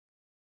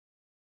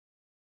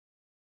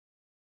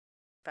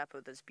up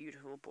with this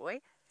beautiful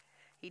boy.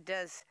 He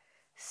does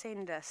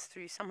send us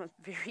through some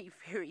very,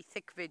 very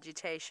thick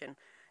vegetation,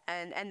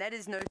 and that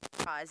is no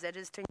surprise. That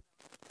is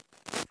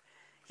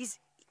he's,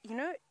 you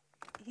know,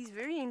 he's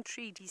very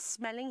intrigued. He's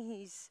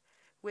smelling,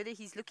 whether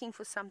he's looking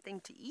for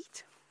something to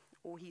eat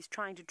or he's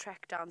trying to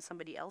track down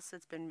somebody else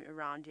that's been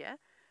around here.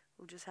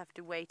 We'll just have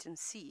to wait and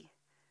see.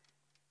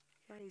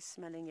 Yeah, he's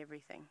smelling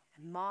everything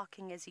and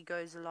marking as he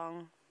goes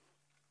along.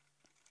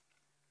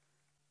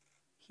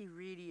 He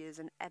really is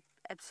an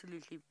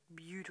absolutely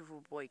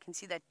beautiful boy. You can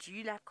see that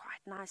dewlap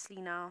quite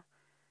nicely now.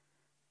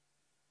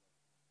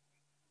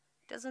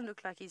 Doesn't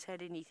look like he's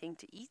had anything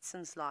to eat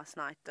since last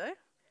night though.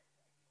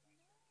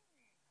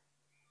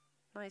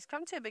 Now he's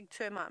come to a big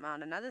termite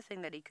mound. Another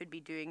thing that he could be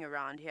doing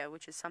around here,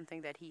 which is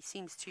something that he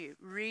seems to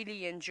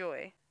really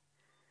enjoy,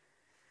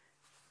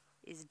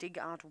 is dig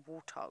out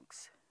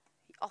warthogs.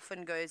 He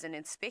often goes and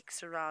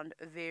inspects around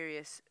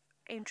various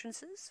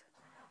entrances,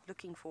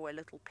 looking for a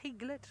little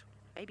piglet,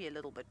 maybe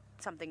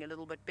something a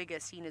little bit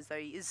bigger, seeing as though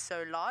he is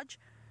so large.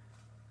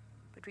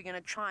 But we're going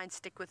to try and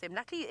stick with him.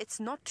 Luckily, it's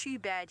not too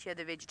bad here,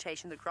 the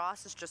vegetation. The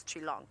grass is just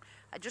too long.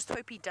 I just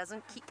hope he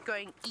doesn't keep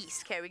going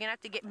east. Okay, we're going to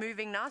have to get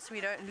moving now so we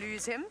don't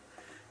lose him.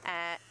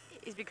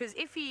 Is because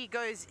if he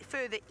goes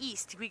further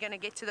east, we're going to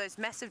get to those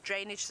massive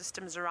drainage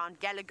systems around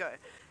Gallagher.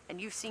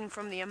 And you've seen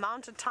from the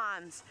amount of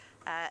times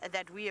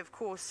that we, of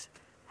course,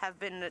 have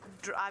been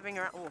driving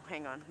around. Oh,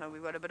 hang on. No,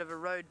 we've got a bit of a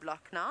roadblock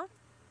now.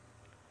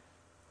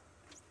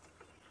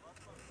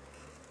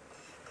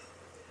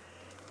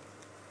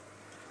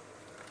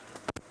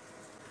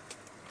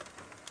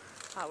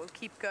 I will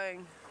keep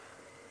going.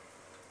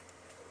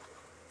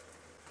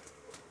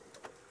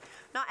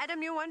 Now,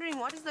 Adam, you're wondering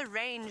what is the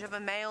range of a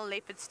male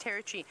leopard's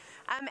territory?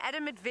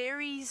 Adam, it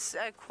varies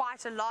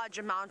quite a large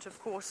amount, of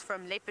course,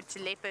 from leopard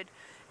to leopard.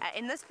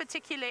 In this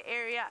particular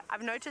area,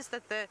 I've noticed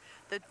that the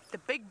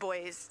big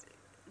boys,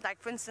 like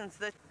for instance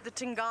the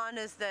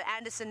Tinganas, the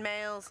Anderson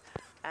males,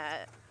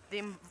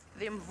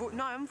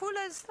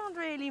 Mvula's not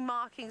really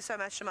marking so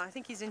much. I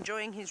think he's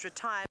enjoying his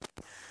retirement.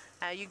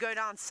 You go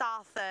down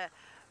south,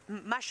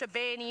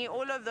 Mashabeni,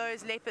 all of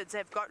those leopards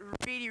have got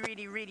really,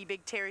 really, really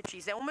big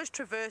territories. They almost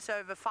traverse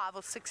over 5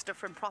 or 6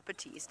 different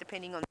properties,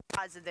 depending on the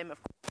size of them, of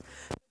course.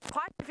 It's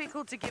quite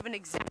difficult to give an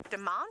exact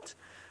amount,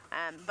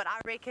 but I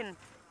reckon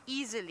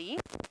easily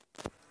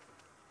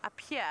up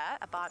here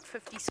about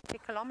 50 square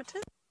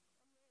kilometers.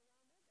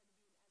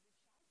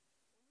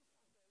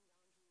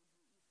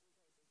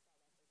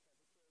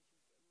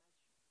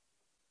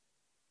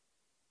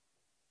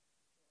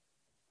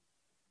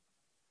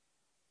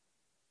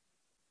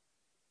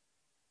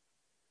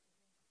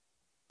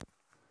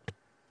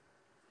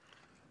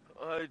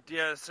 Oh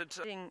dear, so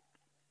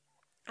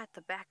at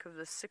the back of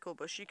the sickle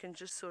bush, you can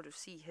just sort of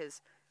see his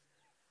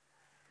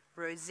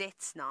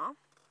rosettes now.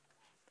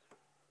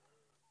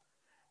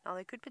 Now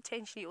there could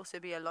potentially also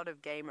be a lot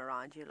of game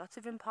around here. Lots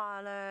of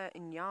impala,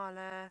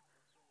 inyala,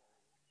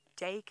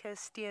 duiker,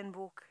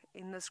 steenbok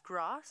in this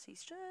grass.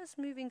 He's just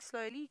moving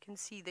slowly. You can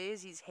see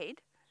there's his head.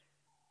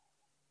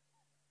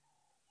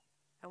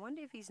 I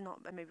wonder if he's not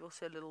maybe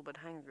also a little bit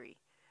hungry.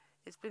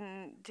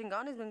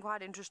 Tingana's been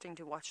quite interesting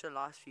to watch the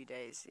last few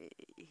days.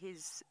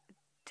 His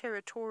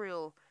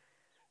territorial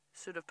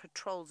sort of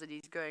patrols that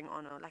he's going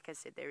on are, like I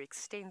said, they're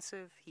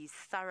extensive. He's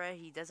thorough.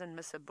 He doesn't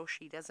miss a bush.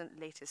 He doesn't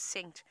let a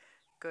scent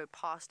go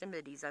past him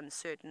that he's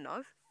uncertain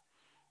of.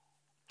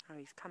 Oh,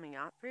 he's coming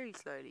out. Very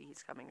slowly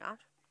he's coming out.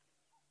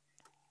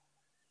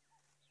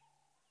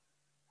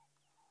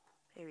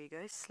 There he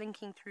goes,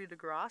 slinking through the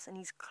grass, and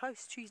he's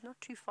close to, he's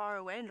not too far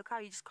away, and look how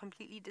he just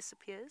completely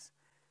disappears.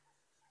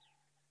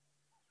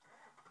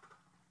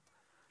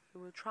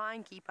 We'll try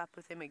and keep up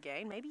with him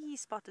again. Maybe he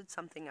spotted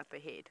something up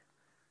ahead.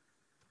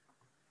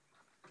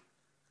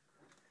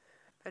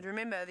 But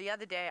remember, the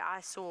other day I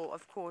saw,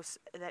 of course,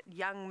 that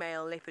young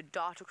male leopard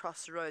dart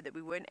across the road that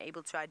we weren't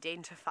able to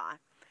identify.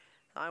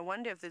 I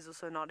wonder if there's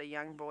also not a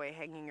young boy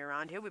hanging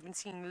around here. We've been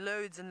seeing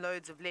loads and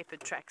loads of leopard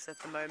tracks at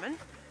the moment.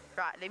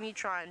 Right, let me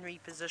try and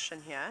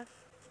reposition here.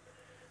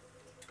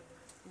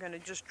 I'm going to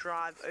just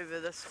drive over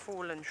this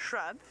fallen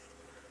shrub.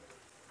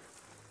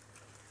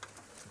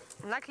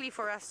 Luckily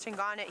for us,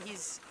 Tingana,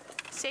 he's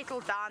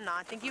settled down now.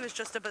 I think he was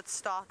just a bit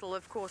startled,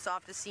 of course,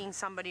 after seeing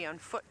somebody on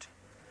foot.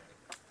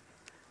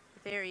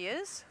 But there he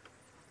is.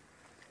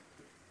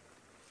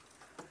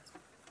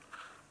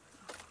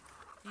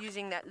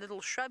 Using that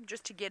little shrub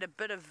just to get a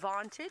bit of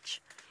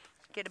vantage,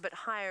 get a bit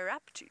higher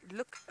up to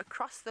look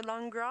across the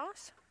long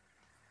grass,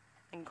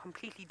 and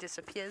completely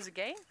disappears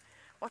again.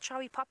 Watch how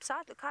he pops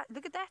out.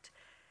 Look at that.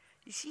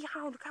 You see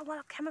look how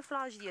well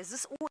camouflaged he is.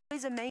 This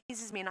always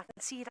amazes me, and I can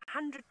see it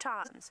 100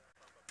 times.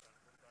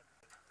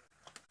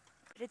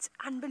 But it's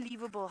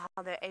unbelievable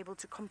how they're able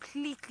to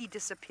completely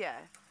disappear.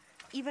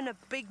 Even a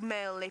big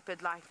male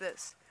leopard like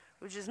this,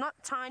 which is not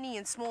tiny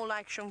and small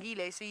like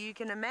Shongile, so you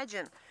can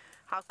imagine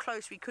how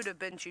close we could have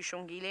been to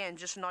Shongile and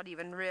just not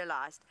even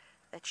realized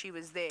that she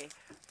was there.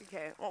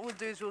 Okay, what we'll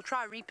do is we'll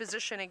try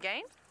reposition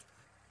again.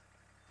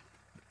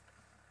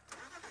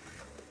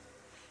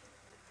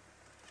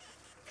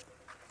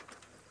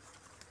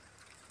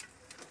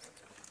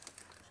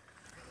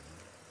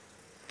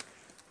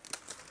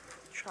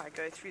 try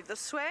go through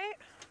this way.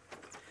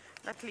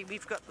 Luckily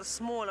we've got the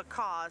smaller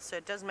cars, so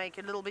it does make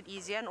it a little bit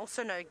easier, and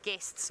also no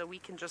guests, so we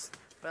can just,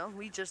 well,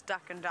 we just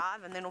duck and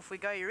dive and then off we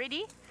go. You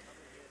ready?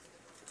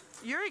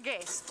 You're a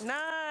guest.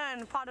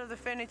 None, part of the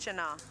furniture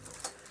now.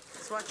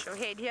 Just watch your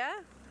head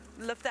here.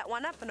 Lift that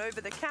one up and over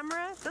the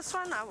camera. This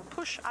one I will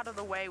push out of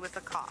the way with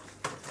the car.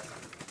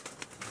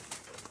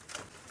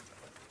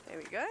 There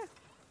we go.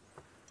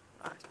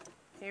 Right,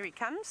 here he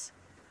comes.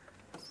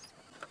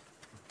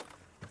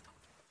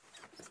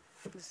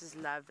 This is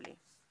lovely.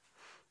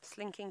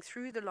 Slinking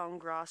through the long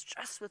grass,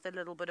 just with a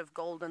little bit of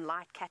golden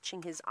light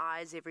catching his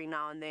eyes every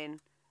now and then.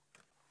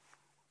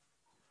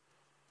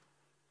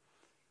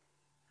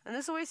 And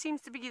this always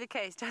seems to be the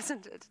case,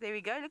 doesn't it? There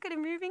we go. Look at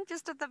him moving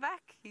just at the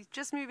back. He's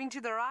just moving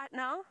to the right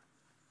now.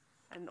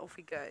 And off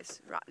he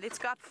goes. Right, let's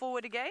go up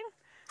forward again.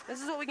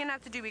 This is what we're going to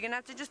have to do. We're going to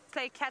have to just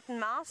play cat and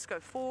mouse. Go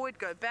forward,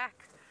 go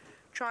back.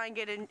 Try and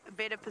get in a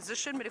better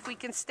position. But if we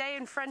can stay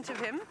in front of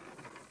him,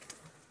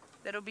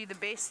 that'll be the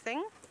best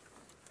thing.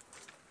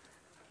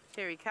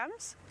 Here he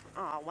comes.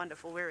 Oh,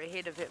 wonderful. We're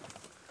ahead of him.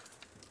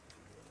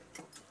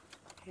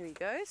 Here he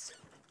goes.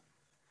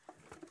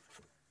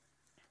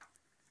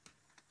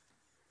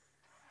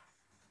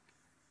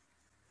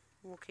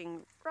 Walking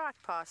right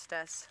past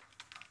us.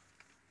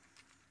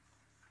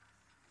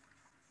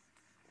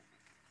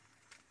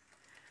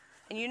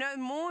 And you know,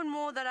 more and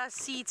more that I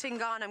see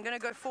Tingana, I'm going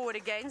to go forward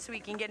again so we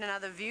can get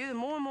another view. The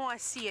more and more I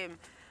see him,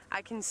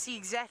 I can see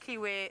exactly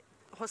where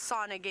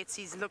Hosana gets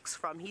his looks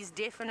from. He's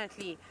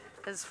definitely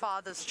his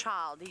father's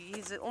child.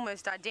 He's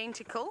almost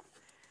identical.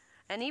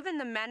 And even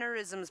the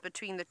mannerisms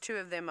between the two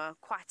of them are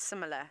quite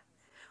similar.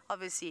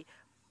 Obviously,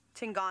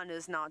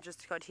 Tingana's now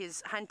just got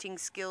his hunting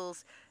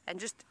skills,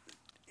 and just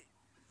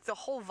the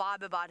whole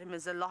vibe about him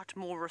is a lot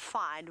more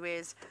refined.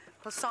 Whereas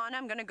Hosana,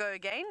 I'm going to go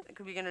again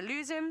because we're going to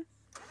lose him.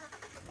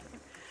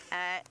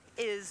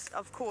 Is,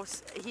 of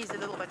course, he's a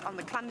little bit on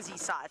the clumsy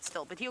side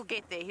still, but he'll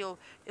get there. He'll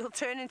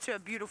turn into a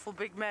beautiful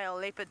big male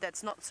leopard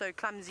that's not so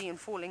clumsy and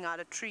falling out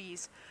of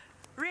trees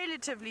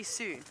relatively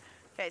soon.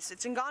 Okay, so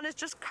Tingana's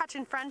just cut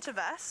in front of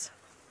us.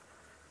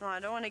 No, I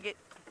don't want to get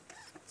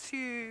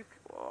too...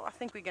 Oh, I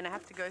think we're going to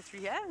have to go through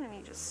here. Let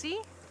me just see.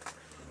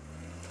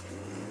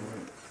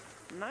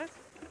 No.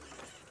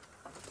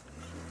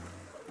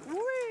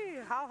 Whee!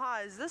 How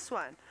high is this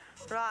one?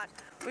 Right,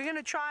 we're going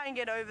to try and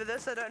get over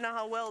this. I don't know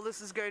how well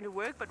this is going to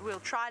work, but we'll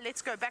try.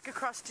 Let's go back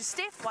across to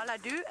Steph while I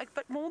do a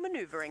bit more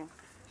maneuvering.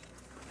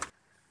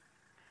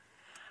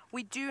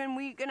 We do, and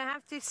we're going to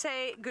have to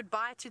say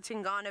goodbye to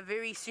Tingana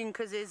very soon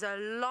because there's a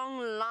long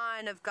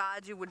line of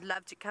guides who would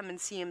love to come and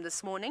see him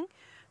this morning.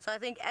 So I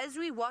think as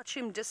we watch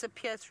him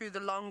disappear through the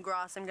long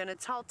grass, I'm going to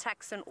tell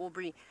Tax and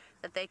Aubrey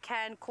that they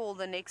can call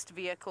the next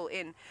vehicle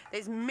in.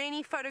 There's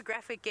many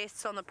photographic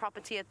guests on the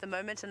property at the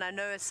moment, and I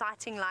know a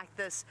sighting like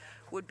this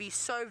would be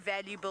so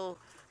valuable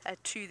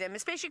to them,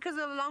 especially because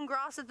of the long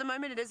grass at the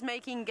moment. It is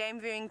making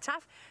game viewing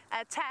tough.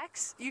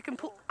 Tax, you can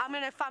pull, I'm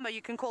going to Fama,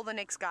 you can call the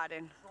next guard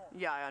in.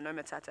 Yeah, no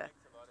matata.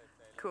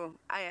 Cool.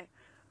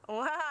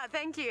 Wow,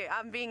 thank you.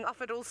 I'm being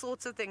offered all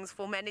sorts of things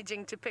for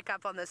managing to pick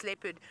up on this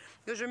leopard.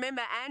 Because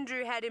remember,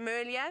 Andrew had him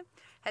earlier,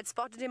 had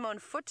spotted him on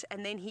foot,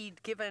 and then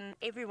he'd given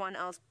everyone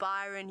else,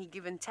 Byron, he'd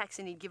given Tax,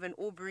 and he'd given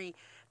Aubrey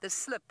the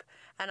slip.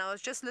 And I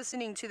was just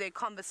listening to their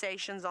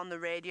conversations on the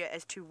radio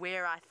as to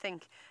where I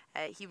think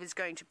he was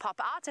going to pop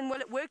out. And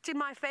well, it worked in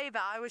my favor.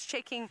 I was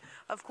checking,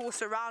 of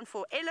course, around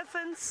for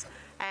elephants,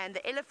 and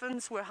the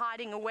elephants were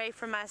hiding away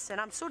from us, and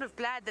I'm sort of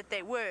glad that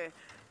they were.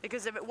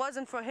 Because if it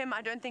wasn't for him,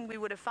 I don't think we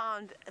would have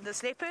found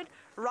this leopard.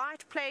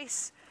 Right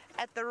place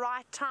at the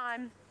right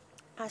time.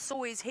 I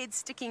saw his head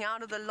sticking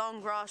out of the long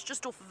grass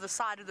just off of the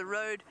side of the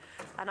road,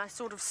 and I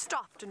sort of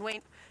stopped and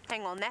went,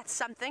 hang on, that's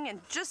something.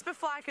 And just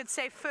before I could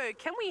say, Ferg,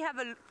 can we have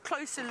a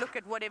closer look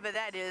at whatever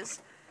that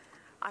is?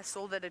 I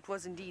saw that it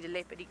was indeed a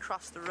leopard. He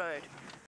crossed the road.